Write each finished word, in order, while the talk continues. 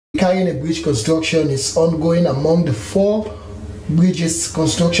Karene Bridge construction is ongoing among the 4 bridges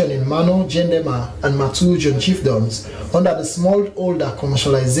construction in Mano, Jendema, and Matujon chiefdoms under the Smallholder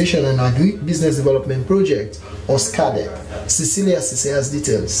Commercialization and Agri-Business Development Project, or SCADEP. Cecilia Cisse has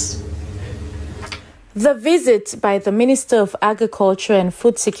details. The visit by the Minister of Agriculture and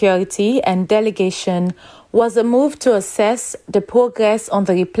Food Security and delegation was a move to assess the progress on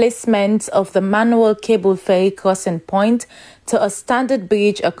the replacement of the manual cable ferry crossing point to a standard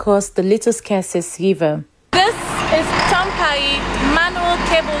bridge across the Little Scarces River. This is Tampari manual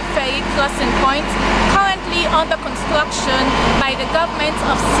cable ferry crossing point, currently under construction by the government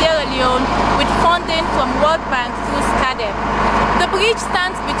of Sierra Leone with funding from World Bank through SCADEP. The bridge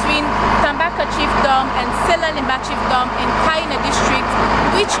stands between Tambaka Chiefdom and Selalimba Chiefdom in Karene district,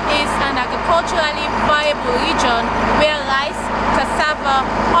 which is an agriculturally viable region where rice, cassava,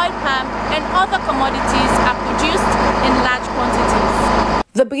 oil palm and other commodities are produced in large quantities.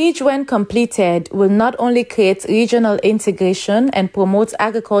 The bridge, when completed, will not only create regional integration and promote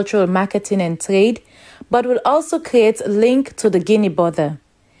agricultural marketing and trade, but will also create a link to the Guinea border.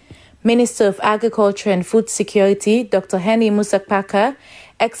 Minister of Agriculture and Food Security, Dr. Henry Musakpaka,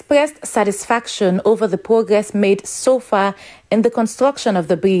 expressed satisfaction over the progress made so far in the construction of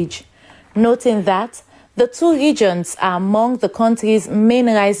the bridge, noting that the 2 regions are among the country's main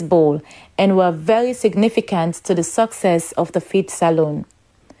rice bowl and were very significant to the success of the feed salon.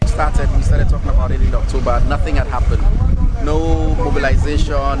 We started talking about it in October. Nothing had happened. No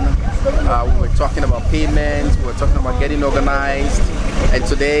mobilization. We were talking about payments. We were talking about getting organized. And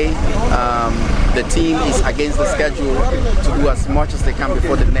today, the team is against the schedule to do as much as they can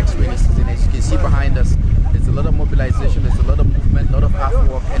before the next rainy season. As you can see behind us, there's a lot of mobilization, there's a lot of movement, a lot of hard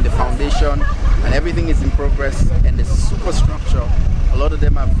work, and the foundation and everything is in progress. And the superstructure, a lot of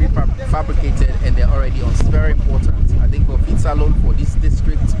them are prefabricated and they're already on. It's very important. I think for feed salon for this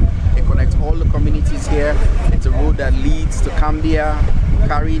district, it connects all the communities here. It's a road that leads to Cambia,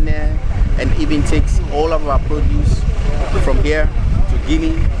 Karene, and even takes all of our produce from here to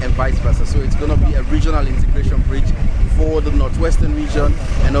Guinea and vice versa. So it's going to be a regional integration bridge for the northwestern region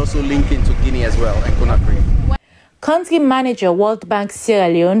and also linking to Guinea as well and Conakry. Country Manager World Bank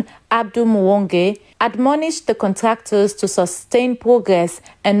Sierra Leone, Abdul Muwonge, admonished the contractors to sustain progress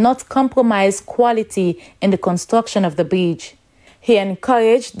and not compromise quality in the construction of the bridge. He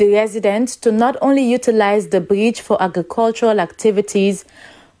encouraged the residents to not only utilize the bridge for agricultural activities,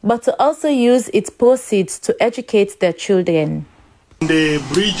 but to also use its proceeds to educate their children. The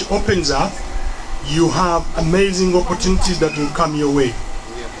bridge opens up, you have amazing opportunities that will come your way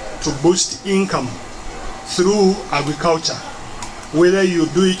to boost income through agriculture. Whether you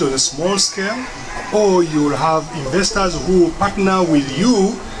do it on a small scale or you'll have investors who partner with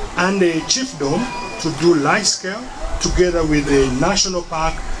you and a chiefdom to do large scale together with a national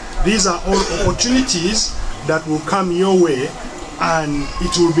park. These are all opportunities that will come your way, and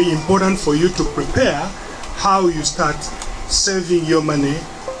it will be important for you to prepare how you start saving your money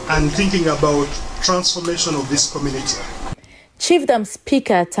and thinking about transformation of this community. Chiefdom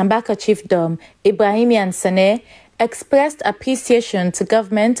Speaker Tambaka Chiefdom Ibrahimian Sane expressed appreciation to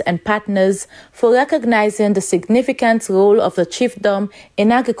government and partners for recognizing the significant role of the chiefdom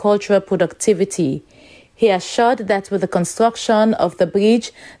in agricultural productivity. He assured that with the construction of the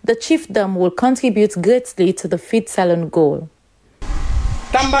bridge, the chiefdom will contribute greatly to the feed salon goal.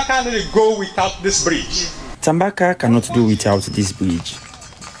 Tambaka cannot go without this bridge. Tambaka cannot do without this bridge.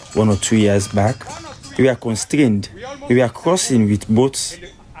 1 or 2 years back, we were constrained. We were crossing with boats,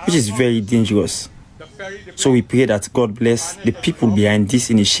 which is very dangerous. So we pray that God bless the people behind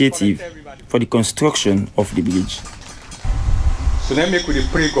this initiative for the construction of the bridge. So then make we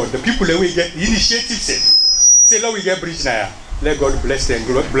pray God. The people that we get the initiative say, Lord, we get bridge now. Let God bless them,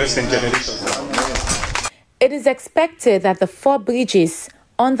 bless them generations. It is expected that the 4 bridges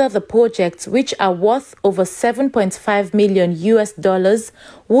under the project, which are worth over $7.5 million,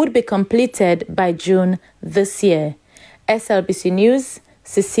 would be completed by June this year. SLBC News,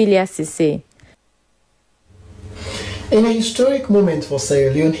 Cecilia Cisse. In a historic moment for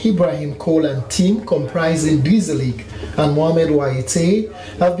Sierra Leone, Ibrahim Cole and team comprising Drizzelik and Mohamed Waite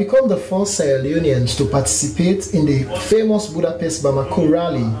have become the first Sierra Leoneans to participate in the famous Budapest Bamako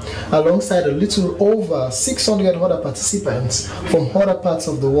rally, alongside a little over 600 other participants from other parts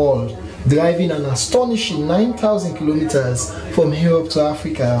of the world, driving an astonishing 9,000 kilometers from Europe to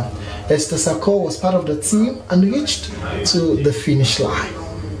Africa. Esther Sako was part of the team and reached to the finish line.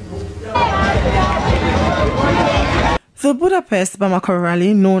 The Budapest-Bamako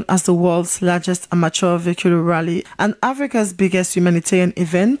Rally, known as the world's largest amateur vehicular rally and Africa's biggest humanitarian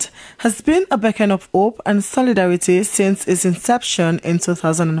event, has been a beacon of hope and solidarity since its inception in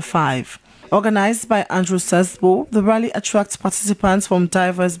 2005. Organized by Andrew Sesbo, the rally attracts participants from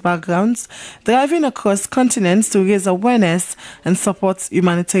diverse backgrounds, driving across continents to raise awareness and support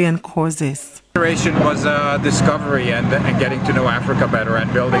humanitarian causes. Inspiration was discovery and getting to know Africa better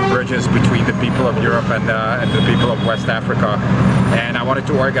and building bridges between the people of Europe and the people of West Africa. And I wanted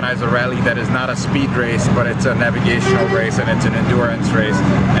to organize a rally that is not a speed race, but it's a navigational race and it's an endurance race,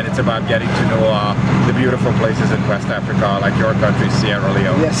 and it's about getting to know the beautiful places in West Africa, like your country, Sierra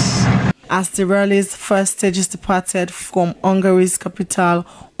Leone. Yes. As the rally's first stages departed from Hungary's capital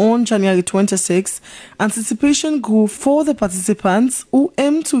on January 26, anticipation grew for the participants who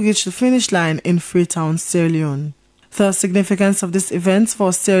aim to reach the finish line in Freetown, Sierra Leone. The significance of this event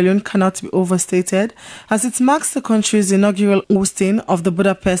for Sierra Leone cannot be overstated, as it marks the country's inaugural hosting of the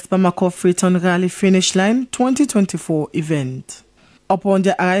Budapest-Bamako Freetown Rally Finish Line 2024 event. Upon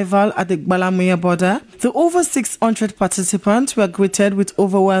their arrival at the Gbalamuya border, the over 600 participants were greeted with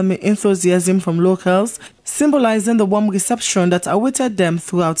overwhelming enthusiasm from locals, symbolizing the warm reception that awaited them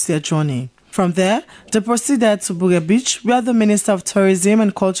throughout their journey. From there, they proceeded to Bure Beach, where the Minister of Tourism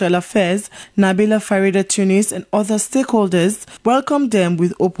and Cultural Affairs, Nabila Farida Tunis, and other stakeholders welcomed them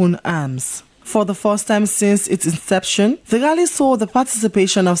with open arms. For the first time since its inception, the rally saw the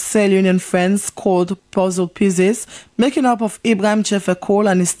participation of Sierra Leonean friends called Puzzle Pieces, making up of Ibrahim Jeffer Cole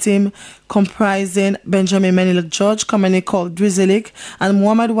and his team, comprising Benjamin Menelik George, commonly called Drizzelic, and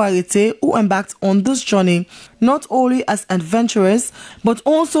Muhammad Warite, who embarked on this journey not only as adventurers, but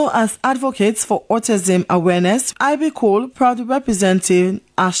also as advocates for autism awareness. IB Cole proudly representing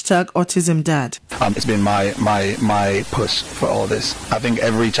 #AutismDad. It's been my push for all this. I think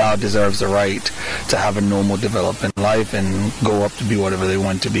every child deserves the right to have a normal development life and go up to be whatever they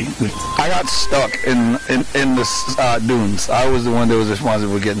want to be. I got stuck in the dunes. I was the one that was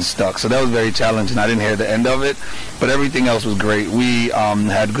responsible for getting stuck, so that was very challenging. I didn't hear the end of it, but everything else was great. We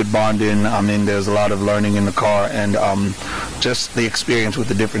had good bonding. I mean, there's a lot of learning in the car, and just the experience with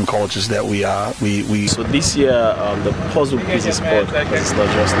the different cultures that we. So this year, the puzzle pieces sport, because it's not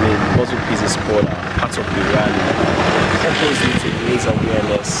just me, puzzle pieces sport are part of the rally. Supposedly to raise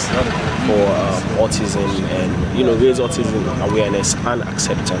awareness for autism, and raise autism awareness and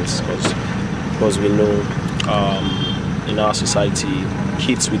acceptance, because we know in our society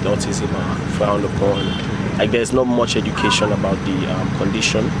kids with autism are frowned upon. Like, there's not much education about the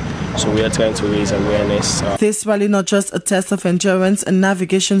condition. So we are trying to raise awareness. This rally not just a test of endurance and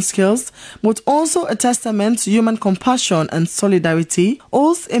navigation skills, but also a testament to human compassion and solidarity,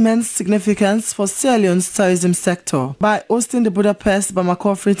 holds immense significance for Sierra Leone's tourism sector. By hosting the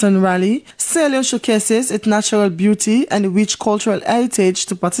Budapest-Bamako Freetown Rally, Sierra Leone showcases its natural beauty and rich cultural heritage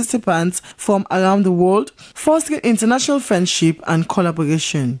to participants from around the world, fostering international friendship and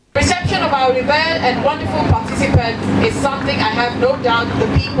collaboration. Reception of our revered and wonderful participants is something I have no doubt the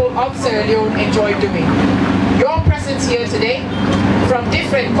people of Sierra Leone enjoy doing. Your presence here today, from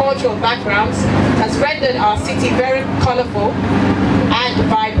different cultural backgrounds, has rendered our city very colorful and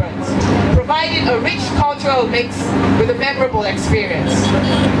vibrant, providing a rich cultural mix with a memorable experience.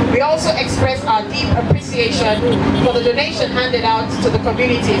 We also express our deep appreciation for the donation handed out to the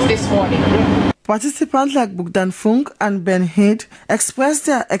communities this morning. Participants like Bogdan Funk and Ben Head expressed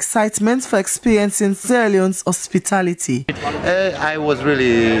their excitement for experiencing Sierra Leone's hospitality. I was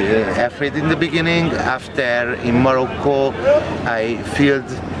really afraid in the beginning. After in Morocco, I felt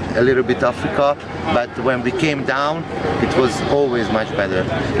a little bit Africa, but when we came down, it was always much better.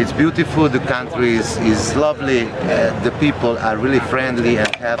 It's beautiful, the country is lovely, the people are really friendly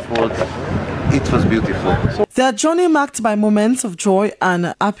and helpful. It was beautiful. Their journey, marked by moments of joy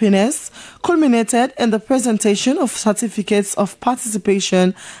and happiness, culminated in the presentation of certificates of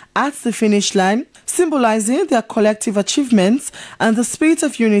participation at the finish line, symbolizing their collective achievements and the spirit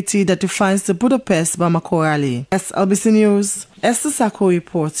of unity that defines the Budapest-Bamako Rally. SLBC News, Esther Sako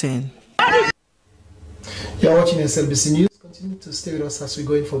reporting. You're watching SLBC News. Continue to stay with us as we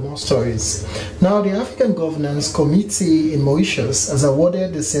go in for more stories. Now, the African Governance Committee in Mauritius has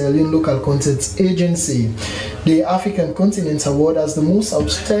awarded the Sierra Leone Local Content Agency the African Continent Award as the most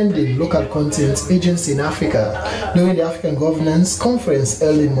outstanding local content agency in Africa during the African Governance Conference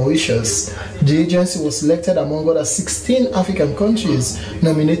held in Mauritius. The agency was selected among other 16 African countries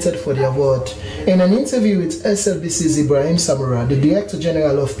nominated for the award. In an interview with SLBC's Ibrahim Samora, the Director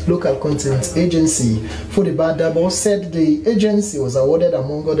General of Local Content Agency, Fodiba Dabo, said the agency was awarded,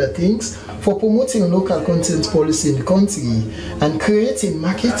 among other things, for promoting local content policy in the country and creating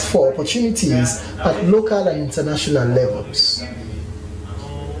markets for opportunities at local and international levels.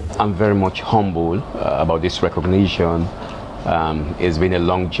 I'm very much humble about this recognition. It's been a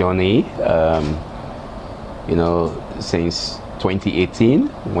long journey, since 2018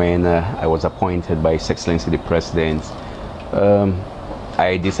 when I was appointed by His Excellency the President.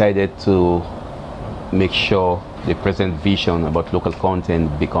 I decided to make sure the present vision about local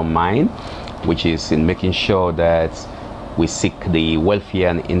content become mine, which is in making sure that we seek the welfare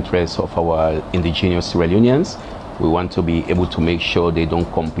and interests of our indigenous Sierra Leoneans. We want to be able to make sure they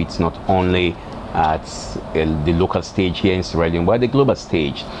don't compete not only at the local stage here in Sierra Leone, but the global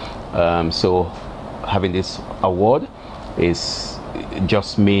stage. So having this award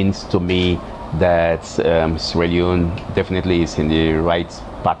just means to me that Sierra Leone definitely is in the right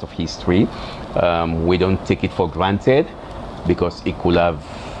part of history. We don't take it for granted because it could have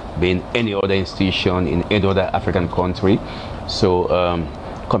been any other institution in any other African country. So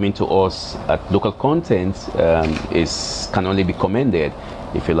coming to us at local content can only be commended,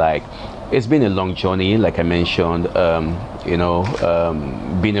 if you like. It's been a long journey, like I mentioned.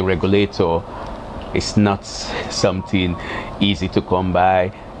 Being a regulator is not something easy to come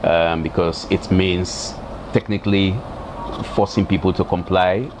by because it means technically forcing people to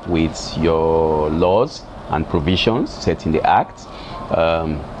comply with your laws and provisions set in the Act.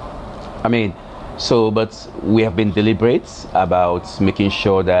 But we have been deliberate about making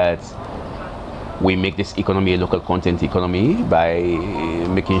sure that we make this economy a local content economy by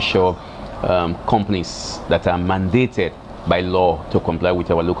making sure companies that are mandated by law to comply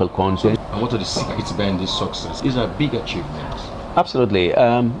with our local content. And what are the secrets behind this success? These are big achievements. Absolutely.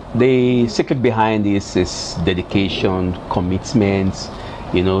 The secret behind this is dedication, commitment,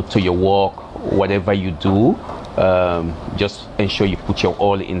 to your work, whatever you do. Just ensure you put your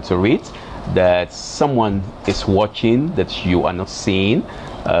all into it, that someone is watching that you are not seeing.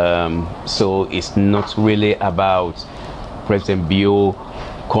 So it's not really about President Bio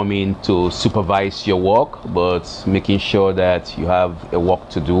coming to supervise your work, but making sure that you have a work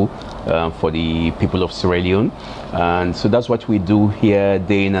to do for the people of Sierra Leone. And so that's what we do here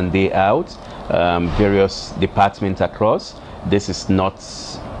day in and day out, various departments across. This is not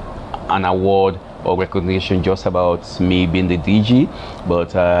an award or recognition just about me being the DG,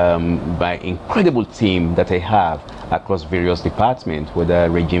 but by incredible team that I have across various departments, whether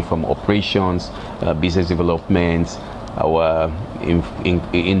ranging from operations, business development, our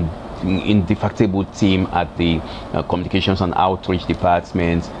indefatigable team at the communications and outreach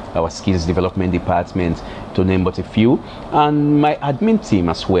department, our skills development department, to name but a few, and my admin team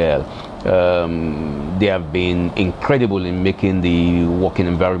as well. They have been incredible in making the working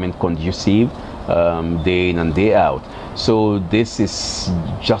environment conducive day in and day out. So this is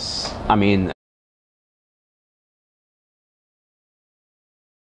just, in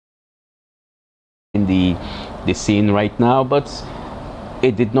the scene right now, but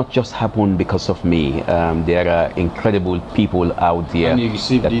it did not just happen because of me. There are incredible people out there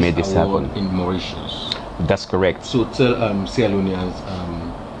that made this happen. In Mauritius. That's correct. So tell Sierra Leoneans,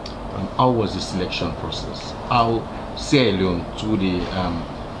 how was the selection process? How Sierra Leone, through the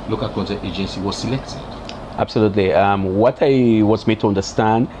local content agency, was selected? Absolutely. What I was made to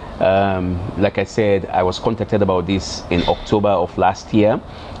understand, like I said, I was contacted about this in October of last year.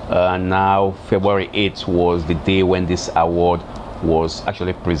 Now February 8th was the day when this award was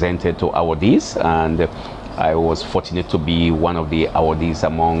actually presented to awardees, and I was fortunate to be one of the awardees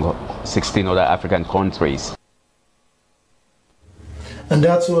among 16 other African countries. And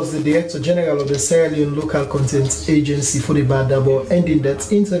that was the Director General of the Sierra Leone Local Content Agency, Fodiba Dabo, ending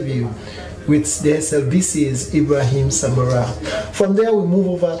that interview with the SLBC's Ibrahim Samora. From there, we move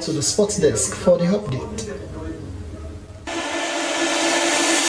over to the sports desk for the update.